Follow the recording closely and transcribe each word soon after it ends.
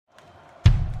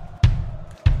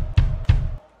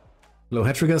Hello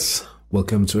Hattrickers,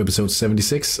 welcome to episode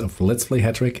 76 of Let's Play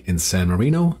Hattrick in San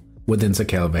Marino with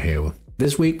Calvaheo.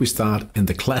 This week we start in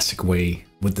the classic way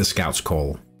with the Scout's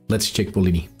Call. Let's check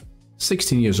Bolini.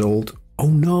 16 years old, oh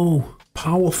no,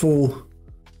 powerful,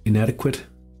 inadequate,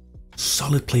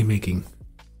 solid playmaking.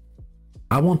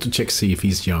 I want to check see if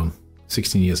he's young,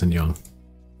 16 years and young.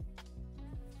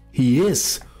 He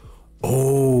is!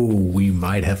 Oh, we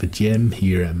might have a gem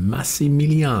here,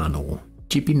 Massimiliano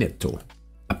Cipinetto.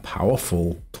 A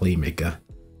powerful playmaker.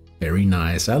 Very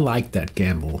nice. I like that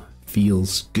gamble.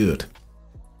 Feels good.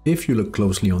 If you look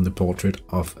closely on the portrait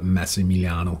of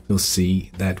Massimiliano, you'll see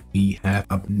that we have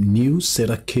a new set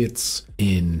of kits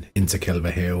in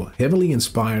Calvaheo, heavily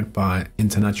inspired by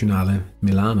Internazionale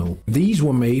Milano. These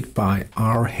were made by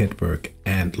RHedberg,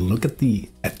 and look at the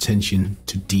attention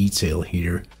to detail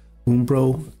here.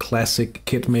 Umbro, classic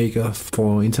kit maker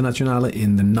for Internazionale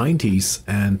in the 90s,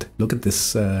 and look at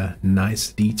this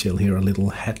nice detail here, a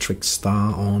little Hattrick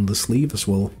star on the sleeve as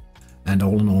well. And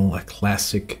all in all, a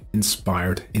classic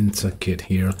inspired Inter kit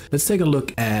here. Let's take a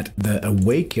look at the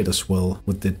away kit as well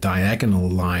with the diagonal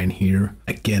line here.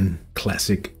 Again,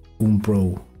 classic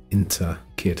Umbro Inter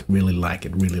kit. Really like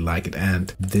it.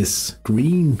 And this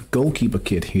green goalkeeper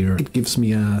kit here, it gives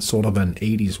me a sort of an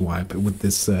 80s vibe with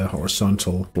this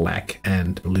horizontal black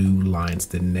and blue lines,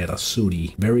 the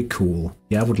Nerazzurri. Very cool.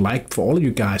 Yeah, I would like for all of you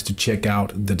guys to check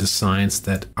out the designs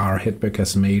that RHedberg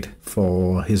has made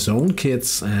for his own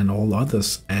kits and all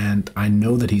others. And I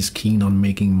know that he's keen on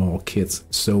making more kits,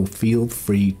 so feel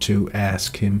free to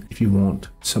ask him if you want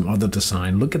some other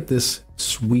design. Look at this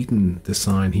Sweden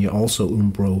design here, also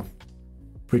Umbro.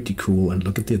 Pretty cool, and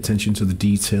look at the attention to the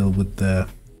detail with the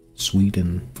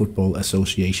Sweden Football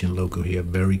Association logo here.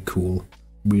 Very cool.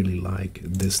 Really like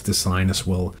this design as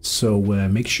well. So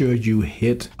make sure you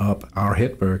hit up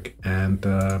RHedberg, and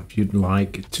if you'd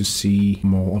like to see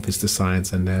more of his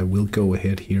designs, and we'll go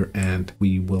ahead here and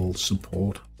we will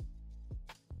support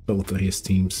both of his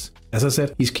teams. As I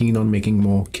said, he's keen on making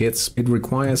more kits. It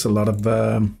requires a lot of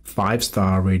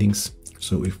 5-star ratings.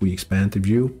 So if we expand the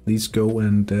view, please go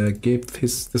and give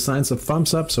his designs a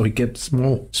thumbs up so he gets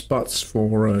more spots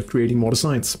for creating more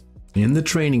designs. In the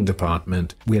training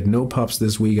department, we had no pups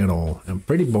this week at all. A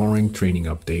pretty boring training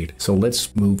update. So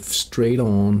let's move straight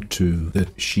on to the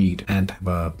sheet and have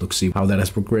a look-see how that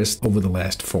has progressed over the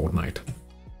last fortnight.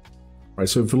 Right,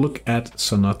 so if we look at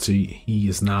Sonotti, he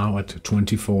is now at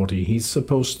 2040. He's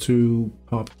supposed to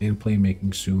pop in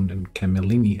playmaking soon, and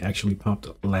Camellini actually popped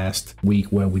last week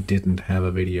where we didn't have a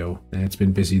video. It's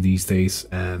been busy these days,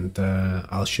 and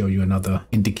I'll show you another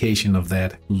indication of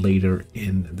that later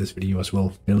in this video as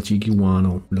well. El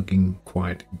Chiquiwano looking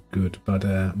quite good, but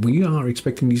we are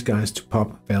expecting these guys to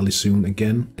pop fairly soon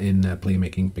again in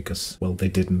playmaking because, well, they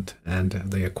didn't, and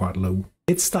they are quite low.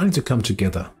 It's starting to come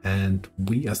together, and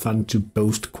we are starting to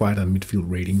boast quite a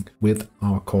midfield rating with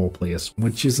our core players,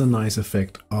 which is a nice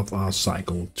effect of our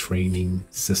cycle training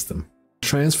system.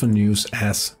 Transfer news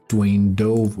as Dwayne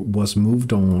Dove was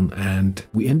moved on, and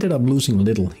we ended up losing a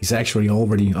little. He's actually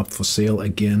already up for sale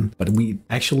again, but we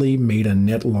actually made a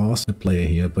net loss a player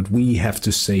here, but we have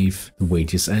to save the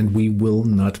wages, and we will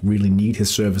not really need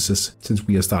his services since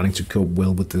we are starting to cope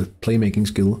well with the playmaking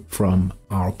skill from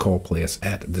our core players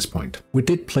at this point. We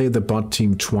did play the bot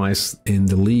team twice in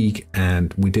the league,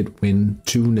 and we did win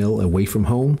 2-0 away from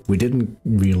home. We didn't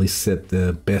really set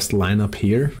the best lineup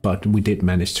here, but we did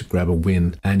manage to grab a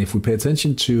win. And if we pay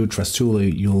attention to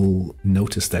Trastulli, you'll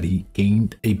notice that he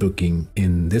gained a booking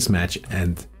in this match,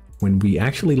 and when we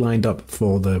actually lined up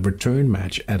for the return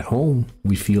match at home,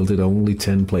 we fielded only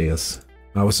 10 players.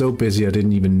 I was so busy I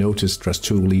didn't even notice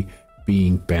Trastulli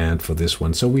being banned for this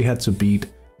one, so we had to beat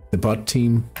the bot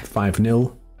team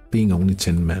 5-0, being only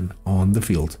 10 men on the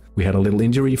field. We had a little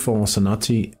injury for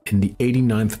Sonotti in the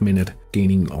 89th minute,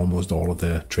 gaining almost all of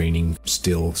the training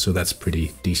still, so that's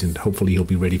pretty decent. Hopefully he'll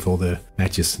be ready for the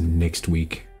matches next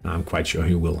week. I'm quite sure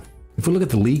he will. If we look at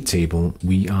the league table,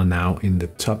 we are now in the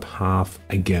top half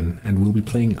again, and we'll be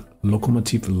playing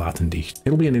Lokomotiv Latendicht.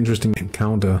 It'll be an interesting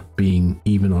encounter, being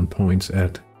even on points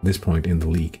at this point in the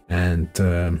league, and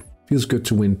feels good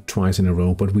to win twice in a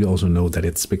row, but we also know that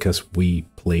it's because we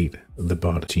played the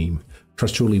bot team.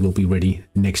 Trastulli will be ready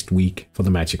next week for the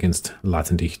match against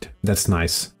Latendicht. That's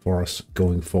nice for us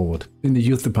going forward. In the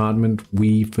youth department,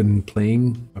 we've been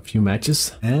playing a few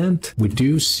matches, and we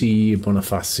do see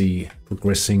Bonifaci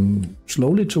progressing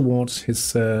slowly towards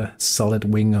his solid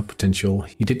winger potential.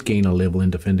 He did gain a level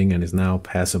in defending and is now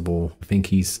passable. I think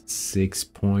he's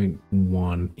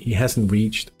 6.1. He hasn't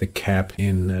reached the cap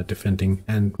in defending,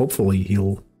 and hopefully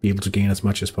he'll be able to gain as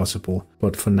much as possible.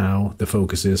 But for now, the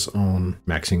focus is on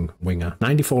maxing winger.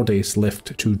 94 days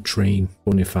left to train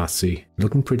Boniface.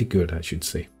 Looking pretty good, I should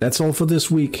say. That's all for this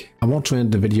week. I want to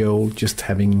end the video just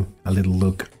having a little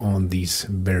look on these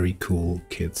very cool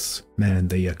kids. Man,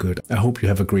 they are good. I hope you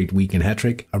have a great week in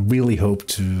Hattrick. I really hope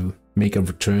to make a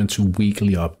return to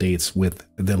weekly updates with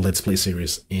the Let's Play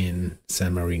series in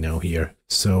San Marino here.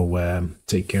 So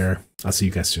take care. I'll see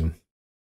you guys soon.